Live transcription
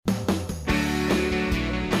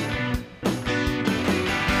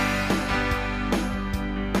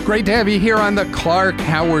Great to have you here on the Clark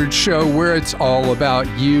Howard Show, where it's all about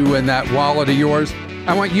you and that wallet of yours.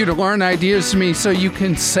 I want you to learn ideas from me so you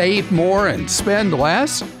can save more and spend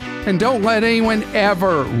less. And don't let anyone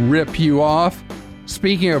ever rip you off.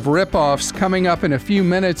 Speaking of rip-offs, coming up in a few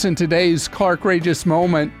minutes in today's Clarkrageous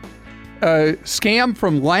Moment, a scam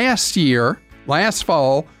from last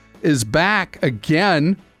fall, is back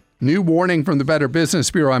again. New warning from the Better Business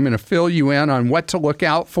Bureau. I'm going to fill you in on what to look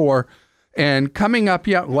out for. And coming up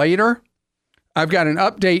yet later, I've got an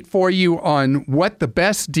update for you on what the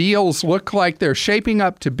best deals look like. They're shaping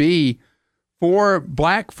up to be for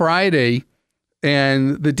Black Friday,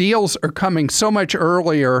 and the deals are coming so much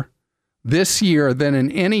earlier this year than in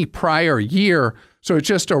any prior year. So it's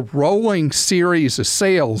just a rolling series of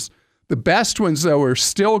sales. The best ones, though, are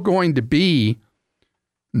still going to be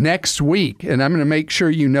next week, and I'm going to make sure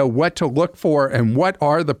you know what to look for and what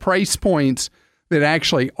are the price points that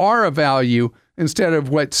actually are of value instead of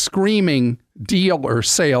what's screaming deal or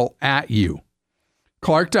sale at you.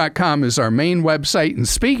 Clark.com is our main website. And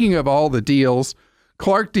speaking of all the deals,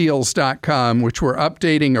 ClarkDeals.com, which we're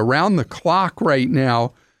updating around the clock right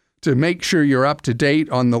now to make sure you're up to date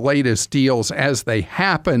on the latest deals as they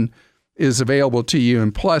happen, is available to you.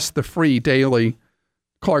 And plus the free daily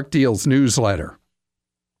Clark Deals newsletter.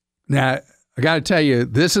 Now, I got to tell you,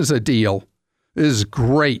 this is a deal. This is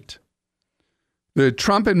great. The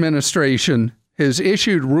Trump administration has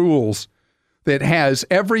issued rules that has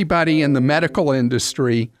everybody in the medical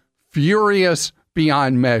industry furious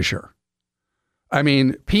beyond measure. I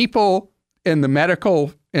mean, people in the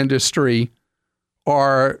medical industry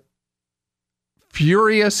are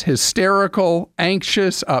furious, hysterical,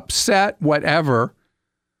 anxious, upset, whatever,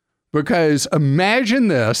 because imagine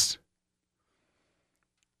this.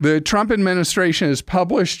 The Trump administration has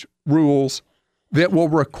published rules that will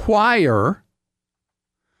require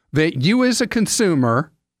that you as a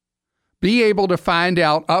consumer be able to find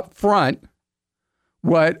out up front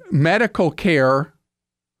what medical care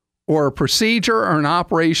or a procedure or an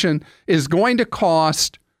operation is going to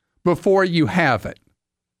cost before you have it.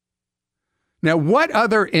 Now, what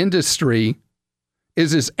other industry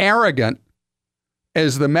is as arrogant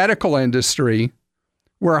as the medical industry,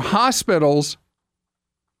 where hospitals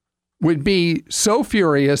would be so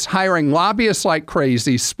furious, hiring lobbyists like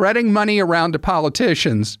crazy, spreading money around to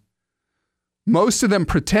politicians, most of them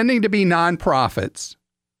pretending to be nonprofits,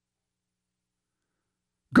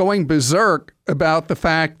 going berserk about the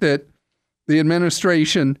fact that the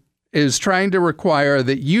administration is trying to require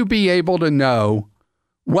that you be able to know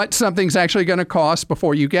what something's actually going to cost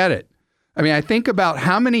before you get it. I mean, I think about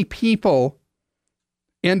how many people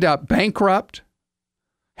end up bankrupt.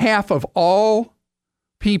 Half of all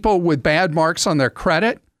people with bad marks on their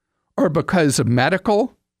credit are because of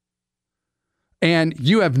medical. And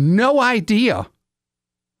you have no idea.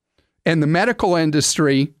 And the medical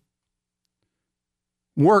industry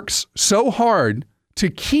works so hard to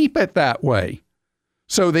keep it that way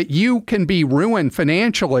so that you can be ruined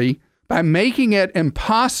financially by making it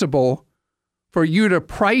impossible for you to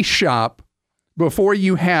price shop before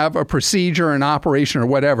you have a procedure, an operation, or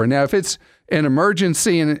whatever. Now, if it's an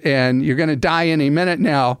emergency and you're going to die any minute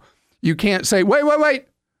now, you can't say, wait,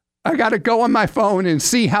 I got to go on my phone and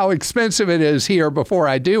see how expensive it is here before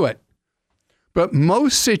I do it. But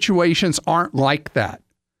most situations aren't like that.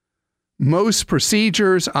 Most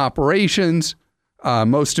procedures, operations,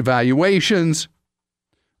 most evaluations,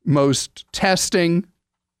 most testing,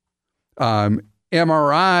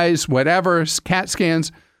 MRIs, whatever, CAT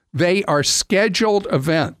scans, they are scheduled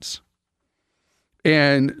events.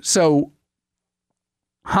 And so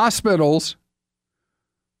hospitals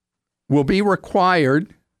will be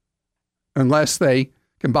required, unless they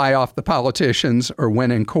can buy off the politicians or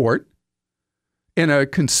win in court, in a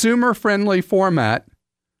consumer-friendly format,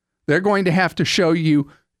 they're going to have to show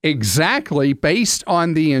you exactly, based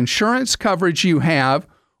on the insurance coverage you have,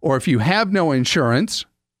 or if you have no insurance,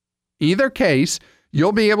 either case,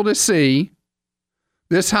 you'll be able to see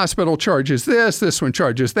this hospital charges this one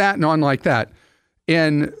charges that, and on like that.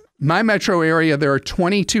 In my metro area, there are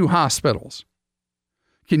 22 hospitals.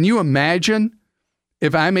 Can you imagine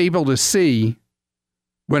if I'm able to see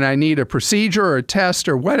when I need a procedure or a test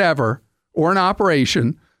or whatever, or an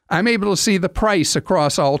operation, I'm able to see the price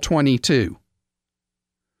across all 22.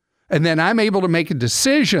 And then I'm able to make a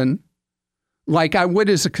decision like I would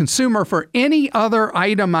as a consumer for any other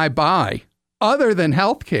item I buy other than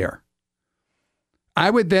healthcare. I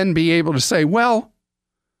would then be able to say, well,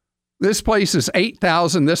 this place is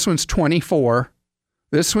 $8,000, this one's $24,000,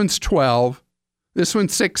 this one's $12,000, this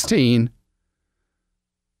one's $16,000.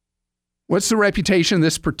 What's the reputation of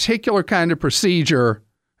this particular kind of procedure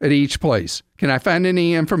at each place? Can I find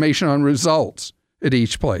any information on results at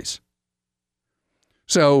each place?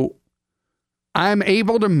 So I'm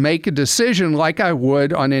able to make a decision like I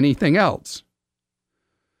would on anything else.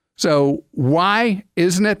 So why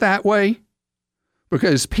isn't it that way?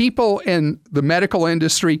 Because people in the medical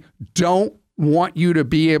industry don't want you to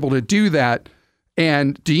be able to do that.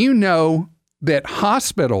 And do you know that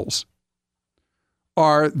hospitals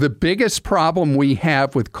are the biggest problem we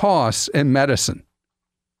have with costs in medicine?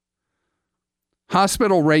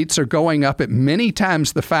 Hospital rates are going up at many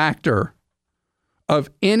times the factor of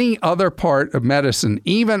any other part of medicine,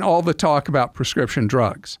 even all the talk about prescription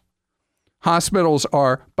drugs. Hospitals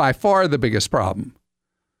are by far the biggest problem.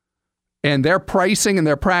 And their pricing and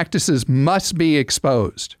their practices must be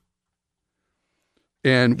exposed.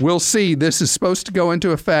 And we'll see, this is supposed to go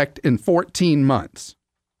into effect in 14 months.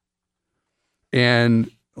 And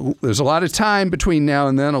there's a lot of time between now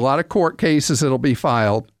and then, a lot of court cases that'll be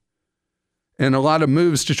filed, and a lot of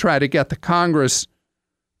moves to try to get the Congress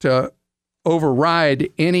to override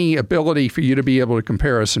any ability for you to be able to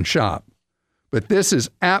comparison shop. But this is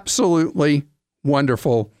absolutely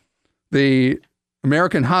wonderful. The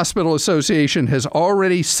American Hospital Association has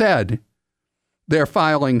already said they're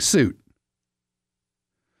filing suit.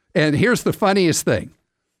 And here's the funniest thing.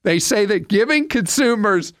 They say that giving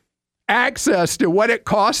consumers access to what it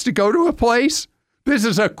costs to go to a place, this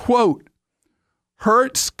is a quote,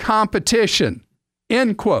 hurts competition,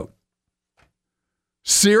 end quote.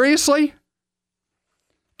 Seriously?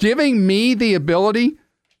 Giving me the ability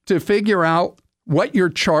to figure out what you're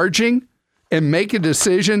charging and make a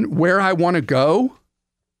decision where I want to go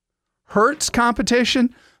hurts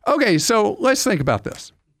competition? Okay, so let's think about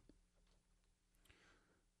this.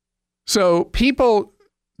 So people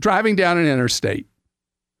driving down an interstate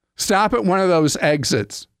stop at one of those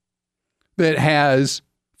exits that has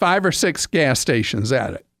 5 or 6 gas stations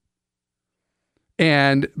at it.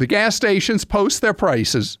 And the gas stations post their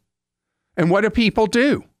prices. And what do people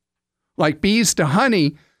do? Like bees to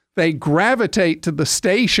honey, they gravitate to the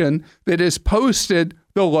station that has posted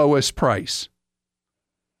the lowest price.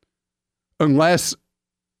 Unless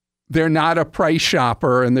they're not a price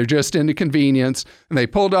shopper and they're just into convenience and they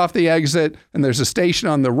pulled off the exit and there's a station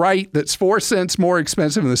on the right that's 4 cents more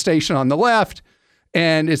expensive than the station on the left,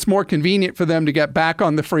 and it's more convenient for them to get back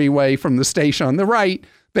on the freeway from the station on the right,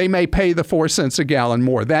 they may pay the 4 cents a gallon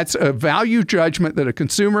more. That's a value judgment that a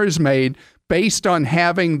consumer has made based on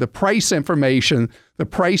having the price information, the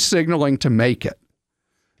price signaling to make it.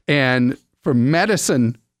 And for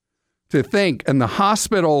medicine to think, and the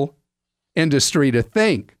hospital industry to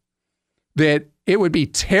think, that it would be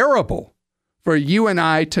terrible for you and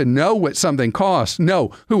I to know what something costs.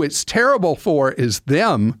 No, who it's terrible for is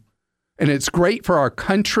them, and it's great for our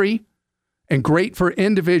country and great for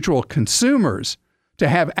individual consumers to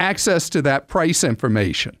have access to that price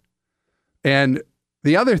information. And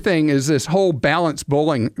the other thing is this whole balance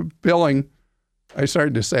billing, I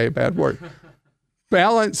started to say a bad word,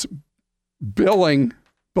 balance billing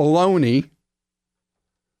baloney.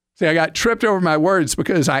 See, I got tripped over my words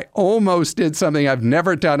because I almost did something I've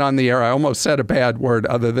never done on the air. I almost said a bad word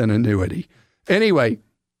other than annuity. Anyway,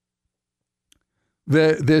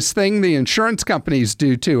 this thing the insurance companies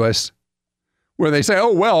do to us where they say,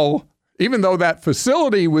 oh, well, even though that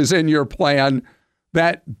facility was in your plan,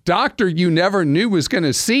 that doctor you never knew was going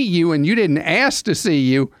to see you and you didn't ask to see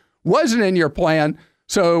you wasn't in your plan,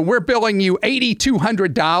 so we're billing you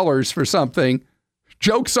 $8,200 for something.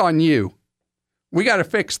 Joke's on you. We got to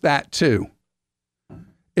fix that too.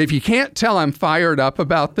 If you can't tell I'm fired up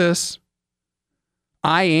about this,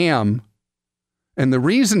 I am. And the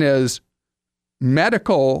reason is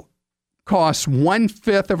medical costs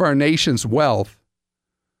 1/5 of our nation's wealth.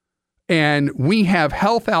 And we have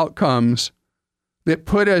health outcomes that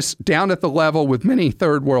put us down at the level with many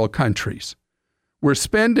third world countries. We're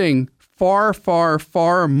spending far, far,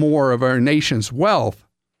 far more of our nation's wealth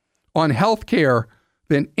on healthcare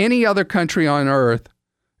than any other country on earth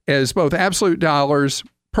as both absolute dollars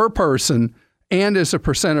per person and as a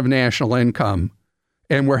percent of national income.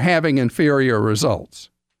 And we're having inferior results.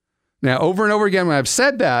 Now, over and over again, when I've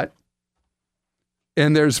said that,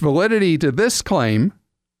 and there's validity to this claim,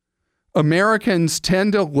 Americans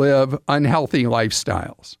tend to live unhealthy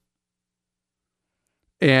lifestyles.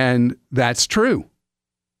 And that's true.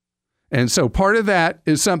 And so part of that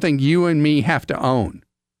is something you and me have to own.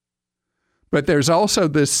 But there's also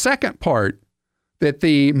this second part that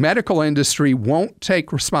the medical industry won't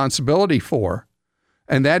take responsibility for,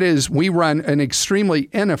 and that is we run an extremely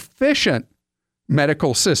inefficient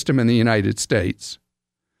medical system in the United States.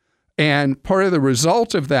 And part of the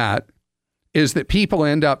result of that is that people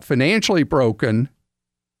end up financially broken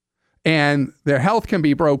and their health can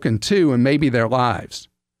be broken too, and maybe their lives.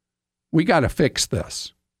 We got to fix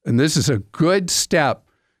this. And this is a good step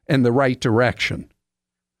in the right direction.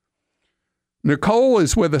 Nicole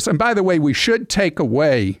is with us. And by the way, we should take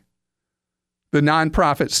away the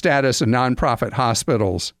nonprofit status of nonprofit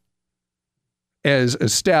hospitals as a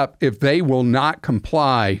step if they will not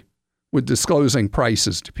comply with disclosing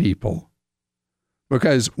prices to people.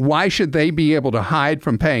 Because why should they be able to hide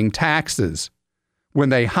from paying taxes when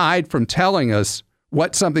they hide from telling us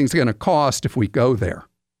what something's going to cost if we go there?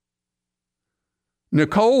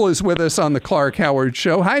 Nicole is with us on the Clark Howard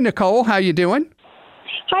Show. Hi, Nicole. How you doing?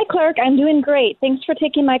 Hi, Clark. I'm doing great. Thanks for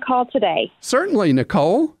taking my call today. Certainly,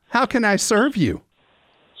 Nicole. How can I serve you?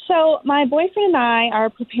 So my boyfriend and I are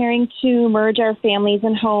preparing to merge our families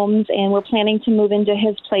and homes, and we're planning to move into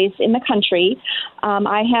his place in the country.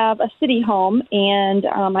 I have a city home, and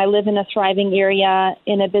I live in a thriving area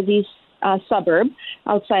in a busy suburb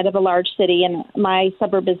outside of a large city, and my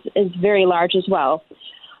suburb is very large as well.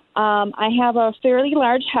 I have a fairly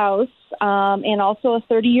large house and also a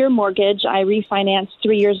 30-year mortgage. I refinanced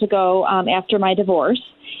 3 years ago after my divorce.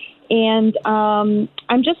 And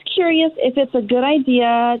I'm just curious if it's a good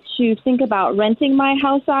idea to think about renting my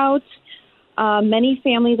house out. Many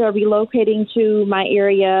families are relocating to my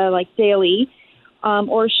area like daily,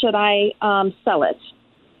 or should I sell it?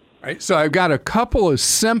 All right, so I've got a couple of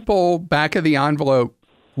simple back-of-the-envelope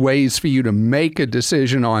ways for you to make a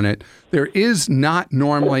decision on it. There is not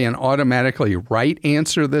normally an automatically right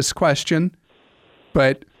answer to this question,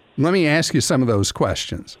 but let me ask you some of those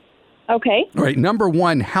questions. Okay. All right. Number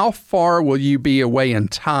one, how far will you be away in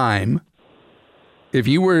time? If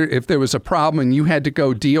there was a problem and you had to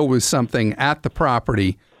go deal with something at the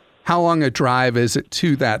property, how long a drive is it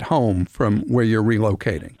to that home from where you're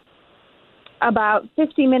relocating? About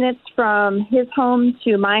 50 minutes from his home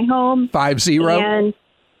to my home. 50? And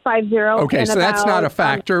 50. Okay, so that's not a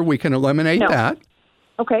factor. We can eliminate that.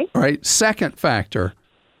 Okay. All right. Second factor,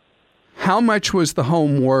 how much was the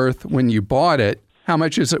home worth when you bought it? How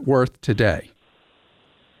much is it worth today?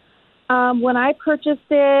 When I purchased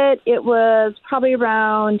it, it was probably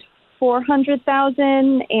around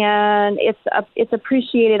 $400,000, and it's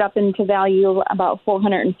appreciated up into value about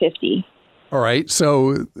 $450,000. All right.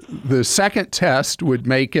 So the second test would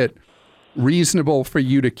make it reasonable for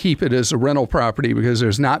you to keep it as a rental property because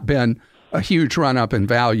there's not been a huge run-up in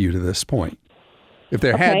value to this point. If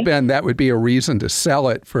there had been, that would be a reason to sell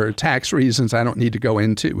it for tax reasons I don't need to go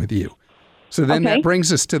into with you. So then that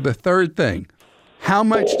brings us to the third thing. How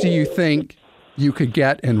much do you think you could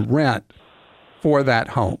get in rent for that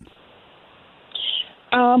home?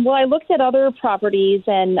 Well, I looked at other properties,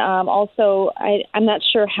 and also I'm not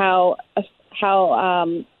sure how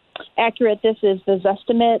accurate this is. The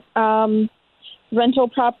Zestimate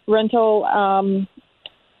rental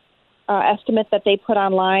estimate that they put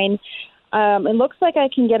online. It looks like I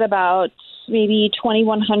can get about maybe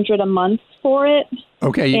 $2,100 a month for it.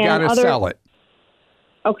 Okay, you got to sell it.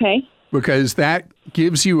 Okay. Because that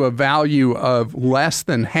gives you a value of less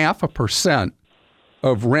than 0.5%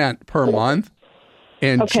 of rent per month.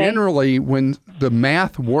 And generally, when the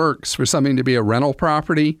math works for something to be a rental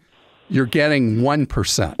property, you're getting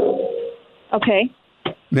 1%. Okay.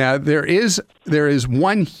 Now, there is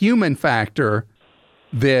one human factor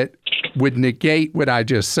that would negate what I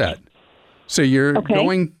just said. So you're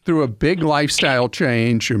going through a big lifestyle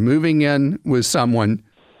change. You're moving in with someone.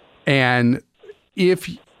 And if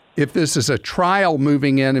this is a trial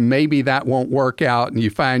moving in and maybe that won't work out and you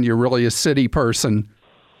find you're really a city person,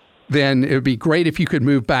 then it would be great if you could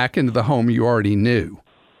move back into the home you already knew.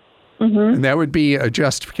 Mm-hmm. And that would be a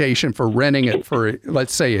justification for renting it for,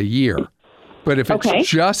 let's say, a year. But if it's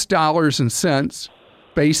just dollars and cents,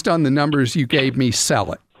 based on the numbers you gave me,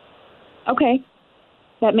 sell it. Okay.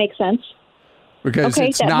 That makes sense. Because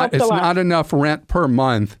it's not enough rent per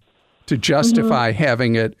month to justify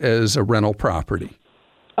having it as a rental property.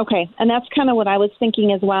 Okay. And that's kind of what I was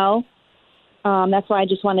thinking as well. That's why I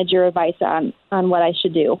just wanted your advice on what I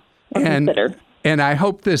should do or consider. And I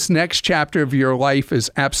hope this next chapter of your life is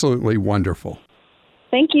absolutely wonderful.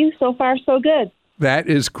 Thank you. So far, so good. That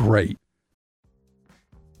is great.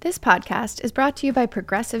 This podcast is brought to you by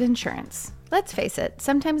Progressive Insurance. Let's face it,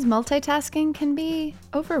 sometimes multitasking can be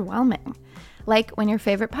overwhelming. Like when your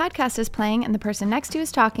favorite podcast is playing and the person next to you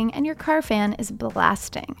is talking and your car fan is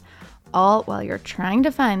blasting, all while you're trying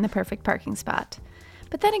to find the perfect parking spot.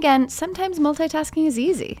 But then again, sometimes multitasking is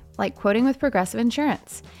easy, like quoting with Progressive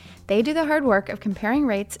Insurance. They do the hard work of comparing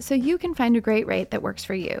rates so you can find a great rate that works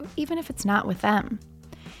for you, even if it's not with them.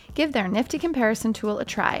 Give their nifty comparison tool a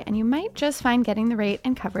try, and you might just find getting the rate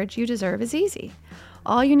and coverage you deserve is easy.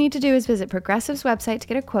 All you need to do is visit Progressive's website to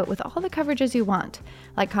get a quote with all the coverages you want,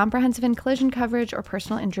 like comprehensive and collision coverage or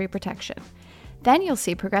personal injury protection. Then you'll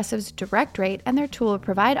see Progressive's direct rate, and their tool will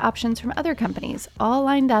provide options from other companies, all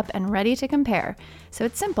lined up and ready to compare, so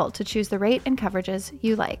it's simple to choose the rate and coverages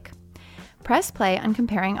you like. Press play on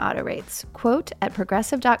comparing auto rates. Quote at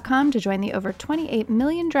Progressive.com to join the over 28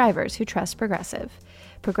 million drivers who trust Progressive.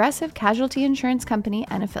 Progressive Casualty Insurance Company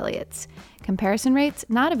and Affiliates. Comparison rates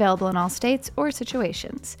not available in all states or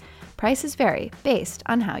situations. Prices vary based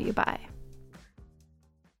on how you buy.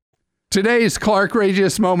 Today's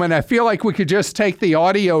Clarkrageous moment, I feel like we could just take the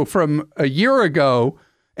audio from a year ago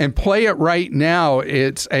and play it right now.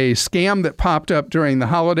 It's a scam that popped up during the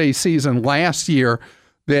holiday season last year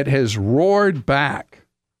that has roared back.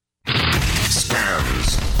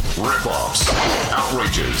 Scams, ripoffs,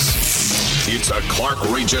 outrages. It's a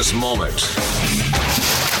Clarkrageous moment.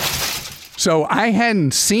 So I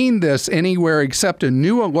hadn't seen this anywhere except a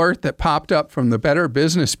new alert that popped up from the Better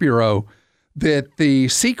Business Bureau that the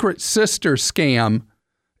Secret Sister scam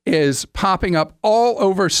is popping up all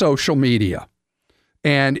over social media.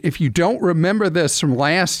 And if you don't remember this from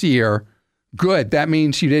last year, good. That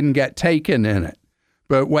means you didn't get taken in it.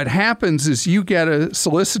 But what happens is you get a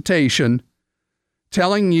solicitation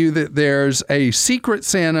telling you that there's a Secret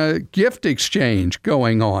Santa gift exchange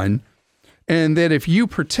going on, and that if you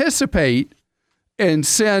participate and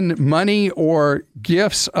send money or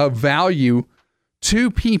gifts of value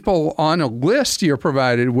to people on a list you're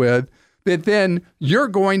provided with, that then you're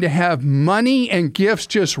going to have money and gifts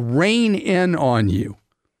just rain in on you.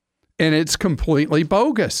 And it's completely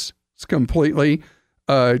bogus. It's completely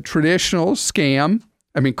traditional scam.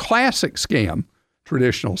 I mean, classic scam,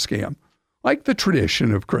 traditional scam, like the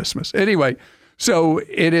tradition of Christmas. Anyway, so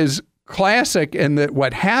it is classic in that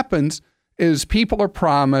what happens is people are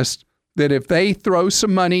promised that if they throw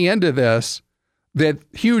some money into this, that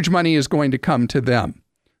huge money is going to come to them,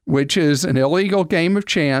 which is an illegal game of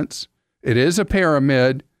chance. It is a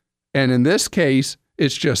pyramid. And in this case,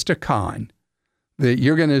 it's just a con. That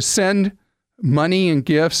you're going to send money and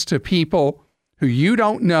gifts to people who you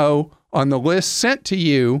don't know on the list sent to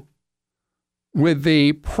you with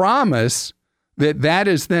the promise that that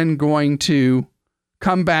is then going to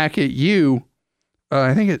come back at you.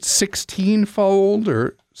 I think it's 16-fold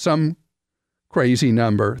or some crazy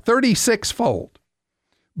number, 36-fold.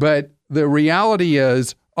 But the reality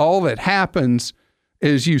is all that happens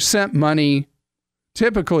is you sent money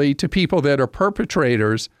typically to people that are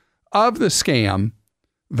perpetrators of the scam.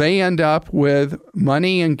 They end up with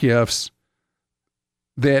money and gifts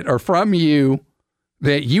that are from you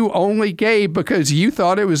that you only gave because you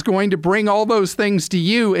thought it was going to bring all those things to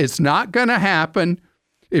you. It's not going to happen.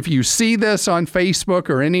 If you see this on Facebook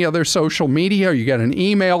or any other social media, or you get an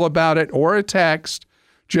email about it or a text,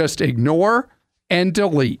 just ignore and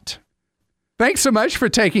delete. Thanks so much for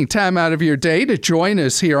taking time out of your day to join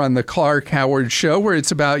us here on the Clark Howard Show, where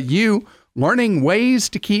it's about you learning ways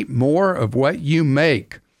to keep more of what you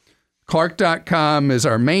make. Clark.com is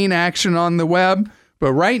our main action on the web,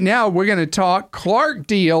 but right now we're going to talk Clark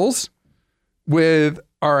deals with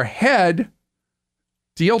our head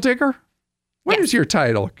deal digger. What is your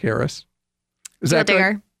title, Karis? Is deal that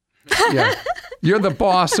digger? Yeah. You're the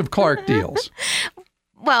boss of Clark Deals.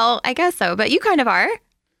 Well, I guess so, but you kind of are.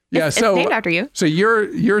 Yeah, it's named after you. So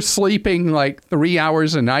you're sleeping like 3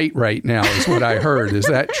 hours a night right now is what I heard. Is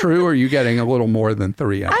that true, or are you getting a little more than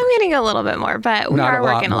 3 hours? I'm getting a little bit more, but we are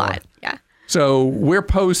working a lot. Yeah. So we're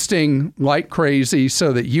posting like crazy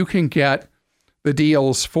so that you can get the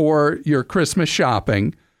deals for your Christmas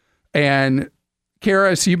shopping. And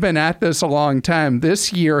Karis, you've been at this a long time.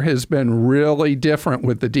 This year has been really different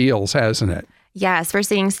with the deals, hasn't it? Yes, we're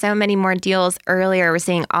seeing so many more deals earlier. We're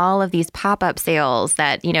seeing all of these pop-up sales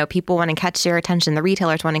that, people want to catch your attention. The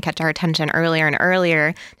retailers want to catch our attention earlier and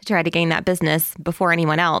earlier to try to gain that business before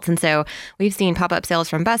anyone else. And so we've seen pop-up sales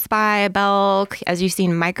from Best Buy, Belk. As you've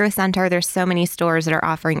seen, Micro Center. There's so many stores that are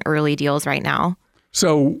offering early deals right now.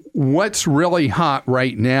 So what's really hot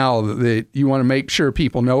right now that you want to make sure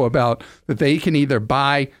people know about that they can either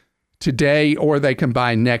buy today or they can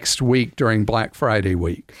buy next week during Black Friday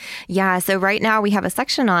week? Yeah, so right now we have a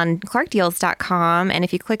section on clarkdeals.com, and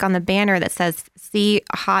if you click on the banner that says see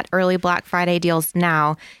hot early Black Friday deals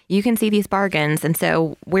now, you can see these bargains. And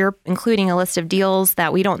so we're including a list of deals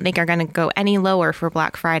that we don't think are going to go any lower for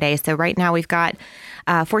Black Friday. So right now we've got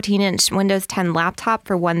 14-inch Windows 10 laptop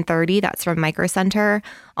for $130. That's from Micro Center.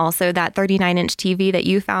 Also, that 39-inch TV that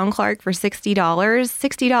you found, Clark, for $60.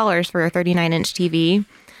 $60 for a 39-inch TV.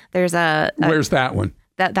 There's Where's that one?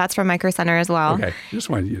 That's from Micro Center as well. Okay, just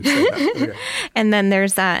wanted you to say that. Okay. And then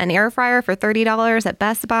there's an air fryer for $30 at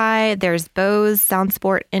Best Buy. There's Bose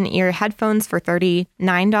SoundSport in-ear headphones for $39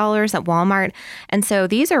 at Walmart. And so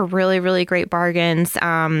these are really, really great bargains.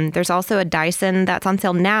 There's also a Dyson that's on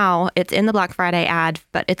sale now. It's in the Black Friday ad,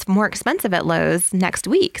 but it's more expensive at Lowe's next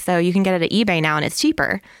week. So you can get it at eBay now and it's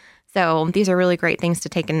cheaper. So these are really great things to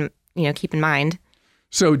keep in mind.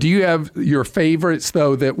 So do you have your favorites,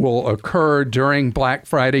 though, that will occur during Black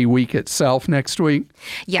Friday week itself next week?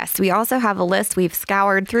 Yes, we also have a list. We've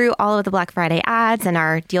scoured through all of the Black Friday ads, and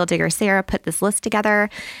our deal digger, Sarah, put this list together.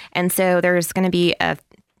 And so there's going to be a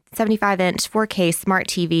 75-inch 4K smart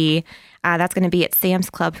TV. That's going to be at Sam's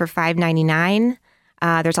Club for $599.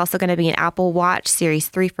 There's also going to be an Apple Watch Series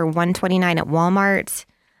 3 for $129 at Walmart.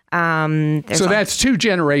 So that's 2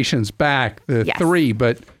 generations back, the Yes. 3,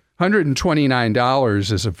 but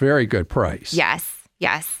 $129 is a very good price.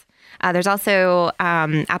 Yes. There's also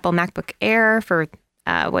Apple MacBook Air for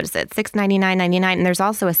 $699.99, and there's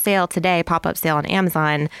also a sale today, pop-up sale on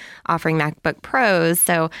Amazon, offering MacBook Pros.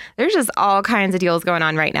 So there's just all kinds of deals going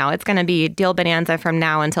on right now. It's going to be deal bonanza from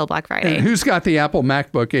now until Black Friday. And who's got the Apple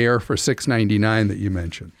MacBook Air for $699 that you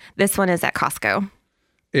mentioned? This one is at Costco.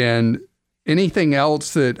 And anything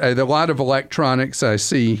else that a lot of electronics I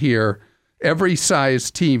see here, every size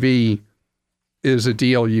TV is a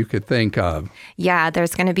deal you could think of. Yeah,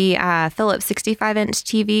 there's going to be a Philips 65-inch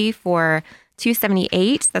TV for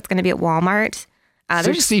 $278. That's going to be at Walmart.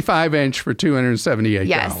 65-inch for $278.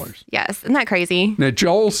 Yes. Isn't that crazy? Now,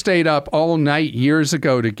 Joel stayed up all night years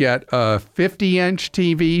ago to get a 50-inch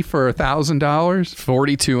TV for $1,000.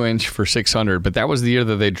 42-inch for $600, but that was the year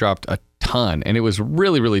that they dropped a ton, and it was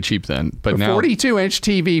really, really cheap then. But now 42-inch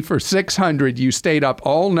TV for $600, you stayed up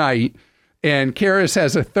all night. And Karis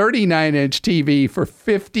has a 39-inch TV for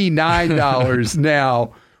 $59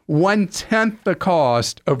 now, 1/10 the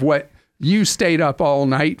cost of what you stayed up all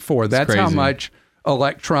night for. That's how much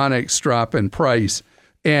electronics drop in price.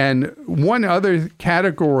 And one other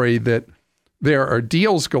category that there are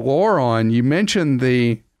deals galore on, you mentioned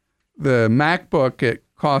the MacBook at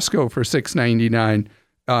Costco for $699.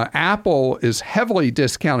 Apple is heavily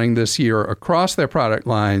discounting this year across their product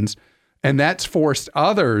lines, and that's forced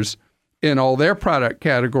others in all their product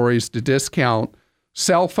categories to discount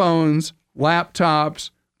cell phones,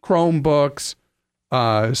 laptops, Chromebooks,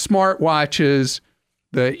 smartwatches,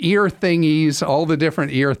 the ear thingies, all the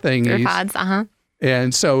different ear thingies. AirPods,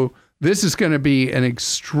 And so this is going to be an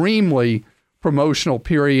extremely promotional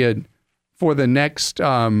period for the next,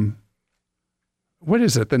 the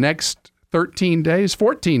next 13 days,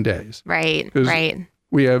 14 days. Right.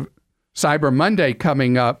 We have Cyber Monday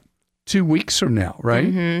coming up 2 weeks from now, right?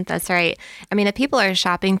 Mm-hmm, that's right. I mean, if people are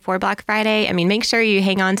shopping for Black Friday, make sure you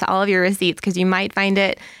hang on to all of your receipts because you might find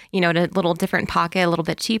it, in a little different pocket, a little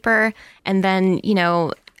bit cheaper. And then,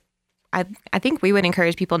 I think we would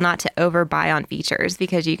encourage people not to overbuy on features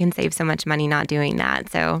because you can save so much money not doing that.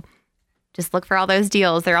 So just look for all those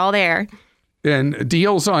deals. They're all there. And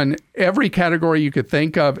deals on every category you could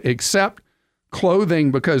think of except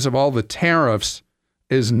clothing because of all the tariffs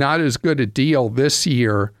is not as good a deal this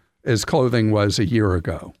year as clothing was a year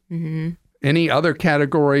ago. Mm-hmm. Any other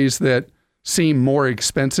categories that seem more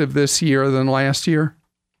expensive this year than last year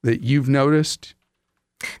that you've noticed?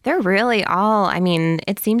 They're really all,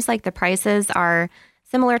 it seems like the prices are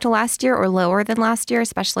similar to last year or lower than last year,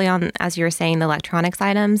 especially on, as you were saying, the electronics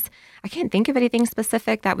items. I can't think of anything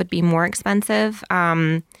specific that would be more expensive.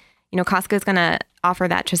 Costco's going to offer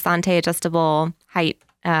that Trisante adjustable height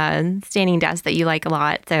standing desk that you like a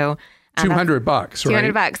lot. So $200, right?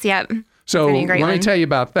 $200, yep. So let me tell you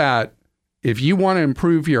about that. If you want to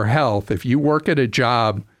improve your health, if you work at a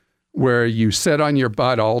job where you sit on your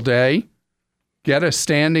butt all day, get a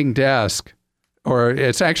standing desk, or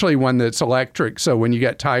it's actually one that's electric. So when you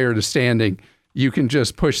get tired of standing, you can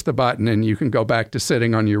just push the button and you can go back to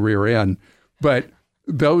sitting on your rear end. But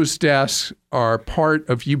those desks are part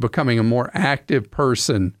of you becoming a more active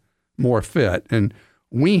person, more fit. And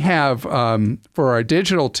we have, for our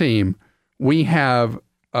digital team, we have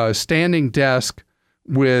a standing desk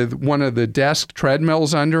with one of the desk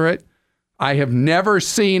treadmills under it. I have never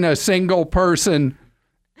seen a single person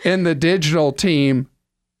on the digital team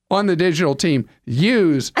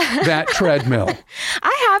use that treadmill.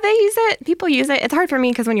 They use it. People use it. It's hard for me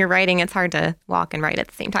because when you're writing, it's hard to walk and write at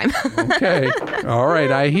the same time. Okay. All right.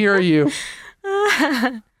 I hear you.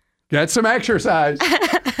 Get some exercise.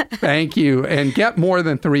 Thank you. And get more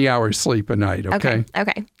than 3 hours sleep a night, okay?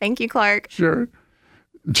 Okay. Thank you, Clark. Sure.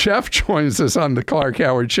 Jeff joins us on the Clark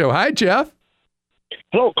Howard Show. Hi, Jeff.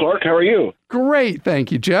 Hello, Clark. How are you? Great.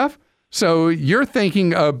 Thank you, Jeff. So you're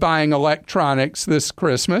thinking of buying electronics this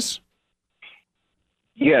Christmas?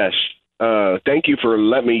 Yes. Thank you for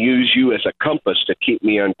letting me use you as a compass to keep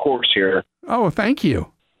me on course here. Oh, thank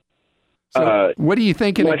you. So what are you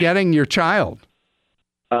thinking of getting your child?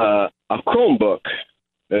 A Chromebook.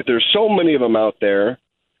 There's so many of them out there,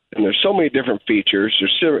 and there's so many different features.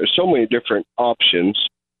 There's so many different options,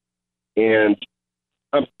 and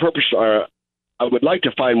I would like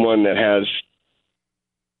to find one that has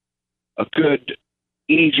a good,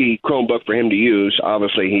 easy Chromebook for him to use.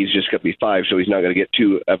 Obviously, he's just going to be 5, so he's not going to get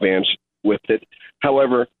too advanced with it.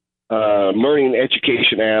 However, learning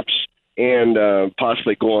education apps and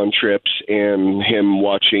possibly go on trips and him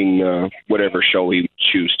watching whatever show he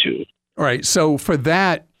choose to. All right. So for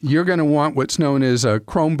that, you're going to want what's known as a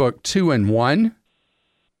Chromebook 2-in-1,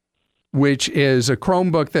 which is a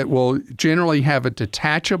Chromebook that will generally have a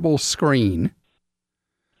detachable screen,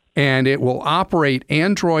 and it will operate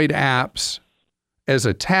Android apps as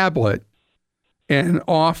a tablet and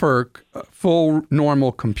offer full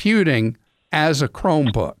normal computing as a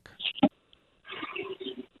Chromebook.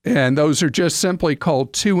 And those are just simply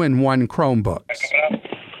called 2-in-1 Chromebooks.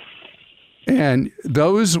 And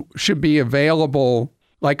those should be available,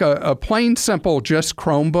 like a plain simple just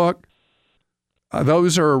Chromebook.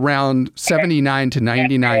 Those are around $79 to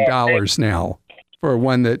 $99 now for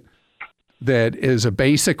one that is a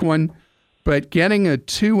basic one. But getting a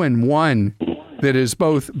 2-in-1 that is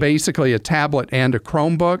both basically a tablet and a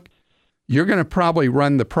Chromebook, you're going to probably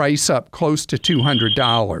run the price up close to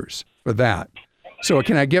 $200 for that. So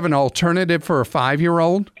can I give an alternative for a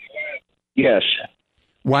 5-year-old? Yes.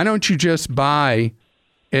 Why don't you just buy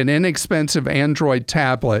an inexpensive Android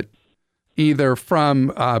tablet, either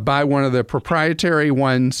from buy one of the proprietary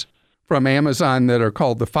ones from Amazon that are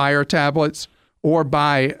called the Fire tablets, or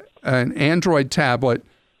buy an Android tablet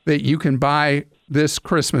that you can buy this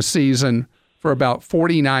Christmas season for about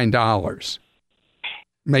 $49,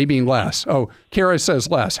 maybe less. Oh, Kara says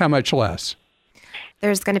less. How much less?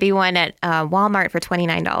 There's going to be one at Walmart for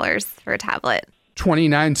 $29 for a tablet.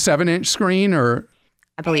 29 7-inch screen, or?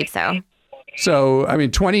 I believe so. So, I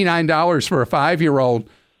mean, $29 for a 5-year-old.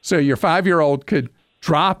 So your 5-year-old could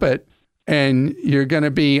drop it and you're going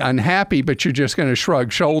to be unhappy, but you're just going to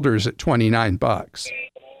shrug shoulders at $29.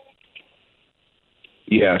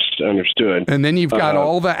 Yes, understood. And then you've got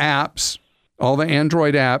all the apps, all the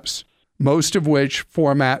Android apps, most of which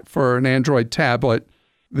format for an Android tablet.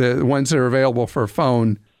 The ones that are available for a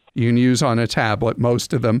phone, you can use on a tablet,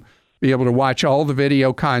 most of them. Be able to watch all the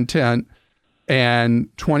video content, and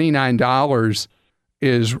 $29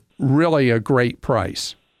 is really a great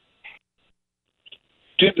price.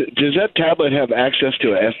 Does that tablet have access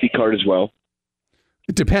to an SD card as well?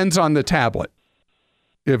 It depends on the tablet,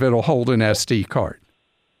 if it'll hold an SD card.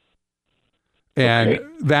 And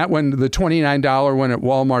that one, the $29 one at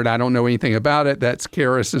Walmart, I don't know anything about it. That's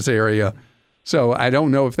Karis's area. So I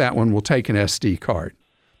don't know if that one will take an SD card.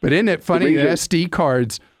 But isn't it funny that SD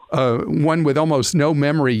cards, one with almost no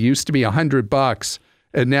memory used to be $100,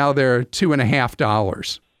 and now they're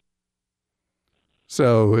 $2.50.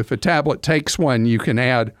 So if a tablet takes one, you can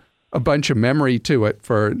add a bunch of memory to it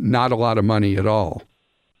for not a lot of money at all.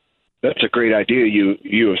 That's a great idea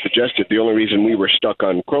you have suggested. The only reason we were stuck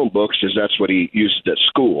on Chromebooks is that's what he uses at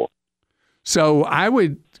school. So I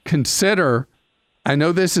would consider, I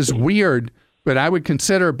know this is weird, but I would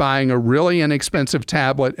consider buying a really inexpensive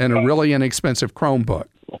tablet and a really inexpensive Chromebook.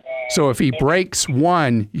 So if he breaks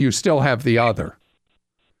one, you still have the other.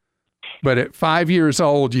 But at 5 years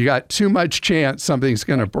old, you got too much chance something's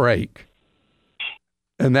going to break.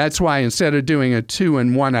 And that's why instead of doing a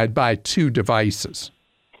 2-in-1, I'd buy 2 devices.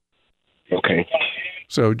 Okay.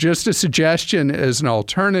 So just a suggestion as an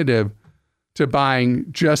alternative to buying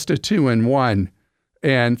just a 2-in-1.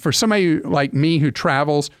 And for somebody like me who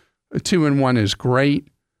travels, a 2-in-1 is great.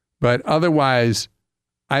 But otherwise,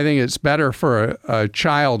 I think it's better for a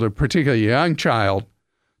child, a particularly young child,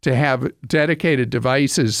 to have dedicated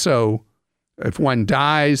devices. So if one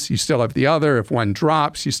dies, you still have the other. If one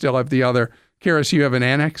drops, you still have the other. Karis, you have an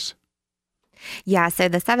annex? Yeah, so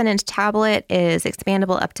the 7-inch tablet is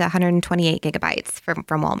expandable up to 128 gigabytes from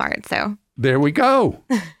Walmart. So there we go.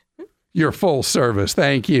 You're full service.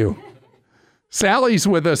 Thank you. Sally's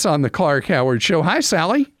with us on the Clark Howard Show. Hi,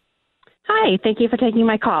 Sally. Hi, thank you for taking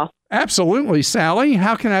my call. Absolutely, Sally.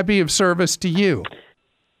 How can I be of service to you?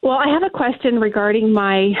 Well, I have a question regarding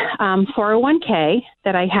my 401k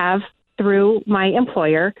that I have through my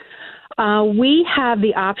employer. We have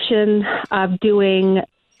the option of doing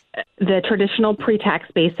the traditional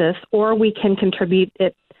pre-tax basis, or we can contribute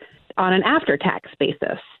it on an after-tax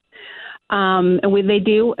basis. And we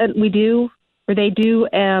do where they do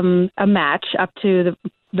a match up to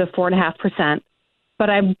the 4.5%, but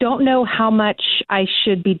I don't know how much I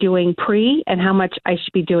should be doing pre and how much I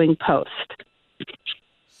should be doing post.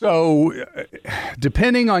 So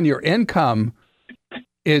depending on your income,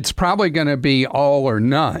 it's probably going to be all or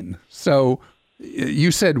none. So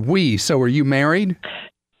you said so are you married?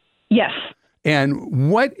 Yes. And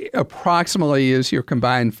what approximately is your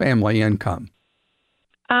combined family income?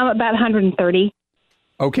 About 130.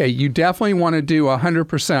 Okay, you definitely want to do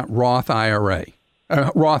 100% Roth IRA,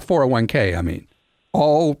 Roth 401k, I mean.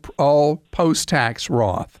 All post-tax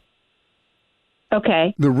Roth.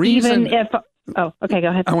 Okay. The reason... okay, go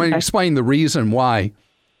ahead. I want to explain the reason why.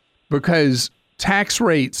 Because tax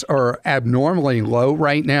rates are abnormally low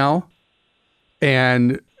right now.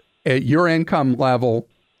 And at your income level,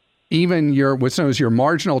 even what's known as your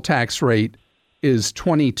marginal tax rate is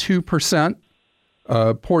 22%.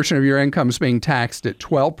 A portion of your income is being taxed at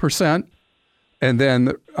 12%. And then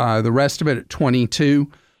the rest of it at 22%.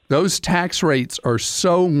 Those tax rates are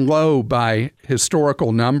so low by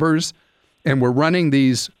historical numbers, and we're running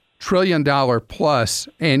these $1 trillion plus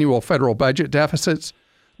annual federal budget deficits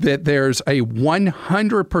that there's a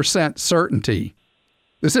 100% certainty.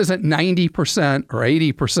 This isn't 90% or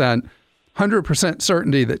 80%, 100%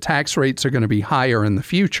 certainty that tax rates are going to be higher in the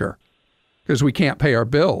future because we can't pay our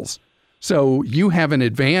bills. So you have an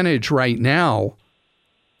advantage right now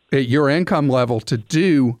at your income level to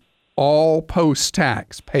do all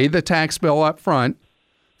post-tax. Pay the tax bill up front,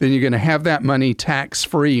 then you're going to have that money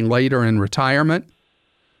tax-free later in retirement,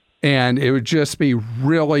 and it would just be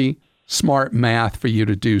really smart math for you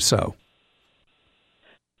to do so.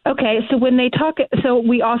 Okay, so when they talk, so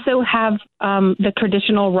we also have the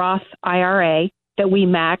traditional Roth IRA that we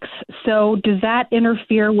max. So does that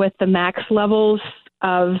interfere with the max levels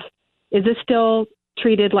of, is this still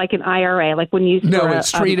treated like an IRA? Like when you... No,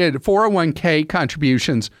 it's treated, 401k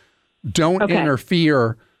contributions don't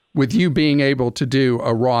interfere with you being able to do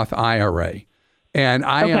a Roth IRA. And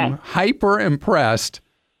I am hyper impressed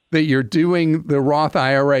that you're doing the Roth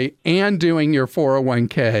IRA and doing your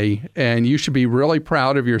 401k, and you should be really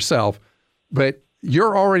proud of yourself. But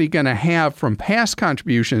you're already going to have, from past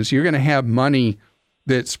contributions, you're going to have money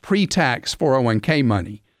that's pre-tax 401k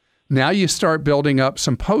money. Now you start building up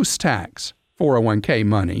some post-tax 401k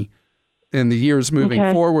money in the years moving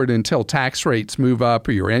forward until tax rates move up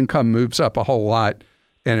or your income moves up a whole lot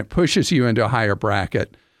and it pushes you into a higher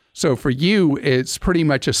bracket. So for you, it's pretty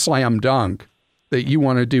much a slam dunk that you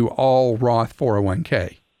want to do all Roth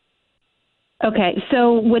 401k. Okay,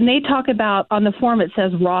 so when they talk about, on the form it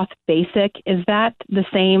says Roth Basic, is that the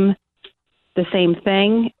same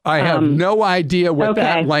thing? I have no idea what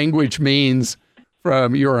that language means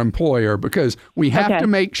from your employer, because we have to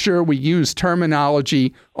make sure we use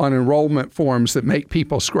terminology on enrollment forms that make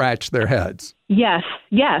people scratch their heads. Yes,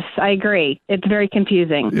 I agree. It's very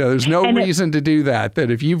confusing. Yeah, there's no reason to do that.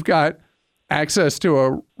 That if you've got access to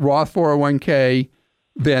a Roth 401k,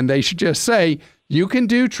 then they should just say, you can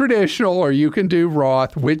do traditional or you can do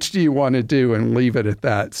Roth. Which do you want to do? And leave it at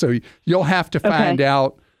that. So you'll have to find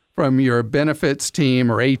out from your benefits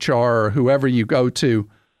team or HR or whoever you go to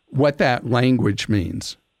what that language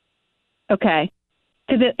means. Okay.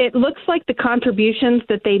 Because it looks like the contributions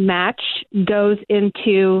that they match goes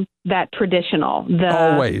into that traditional.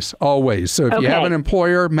 Always. So if you have an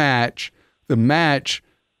employer match, the match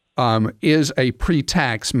is a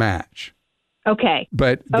pre-tax match. Okay.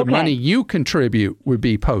 But the money you contribute would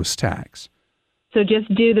be post-tax. So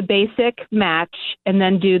just do the basic match and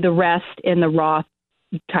then do the rest in the Roth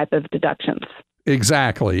type of deductions.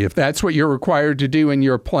 Exactly. If that's what you're required to do in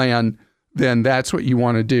your plan, then that's what you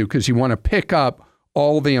want to do, because you want to pick up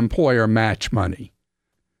all the employer match money.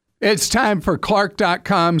 It's time for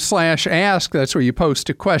Clark.com/ask. That's where you post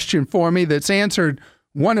a question for me that's answered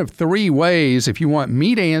one of three ways. If you want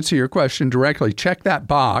me to answer your question directly, check that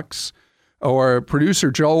box, or producer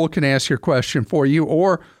Joel can ask your question for you,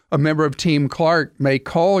 or a member of Team Clark may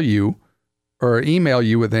call you or email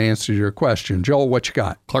you with an answer to your question. Joel, what you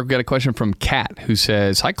got? Clark, got a question from Kat, who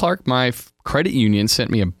says, hi, Clark. My credit union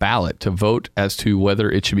sent me a ballot to vote as to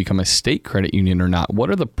whether it should become a state credit union or not.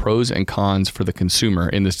 What are the pros and cons for the consumer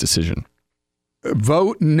in this decision?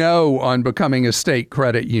 Vote no on becoming a state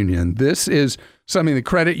credit union. This is something the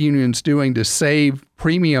credit union's doing to save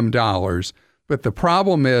premium dollars. But the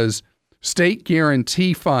problem is state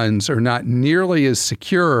guarantee funds are not nearly as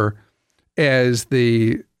secure as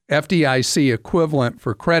the FDIC equivalent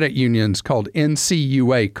for credit unions called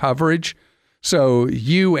NCUA coverage. So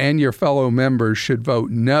you and your fellow members should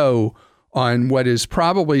vote no on what is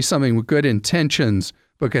probably something with good intentions,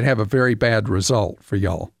 but could have a very bad result for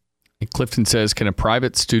y'all. Clifton says, can a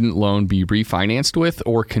private student loan be refinanced with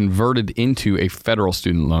or converted into a federal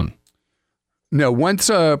student loan? No, once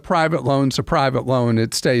a private loan's a private loan,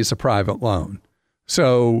 it stays a private loan.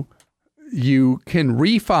 So you can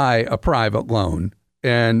refi a private loan,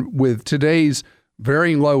 and with today's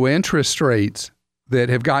very low interest rates that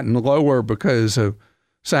have gotten lower because of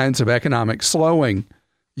signs of economic slowing,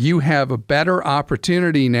 you have a better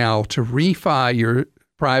opportunity now to refi your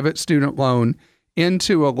private student loan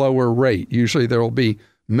into a lower rate. Usually there will be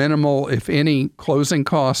minimal, if any, closing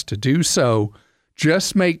costs to do so.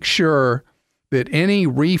 Just make sure that any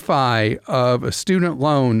refi of a student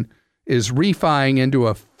loan is refining into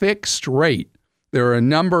a fixed rate. There are a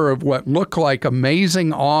number of what look like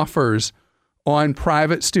amazing offers on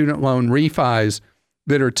private student loan refis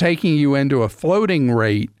that are taking you into a floating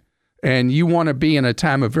rate, and you want to be in a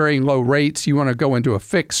time of very low rates, you want to go into a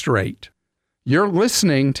fixed rate. You're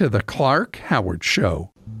listening to The Clark Howard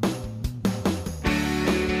Show.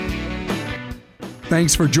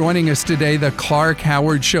 Thanks for joining us today. The Clark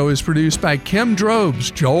Howard Show is produced by Kim Drobes,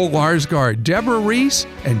 Joel Larsgaard, Deborah Reese,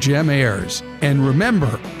 and Jim Ayers. And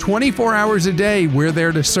remember, 24 hours a day, we're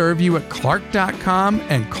there to serve you at Clark.com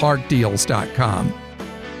and ClarkDeals.com.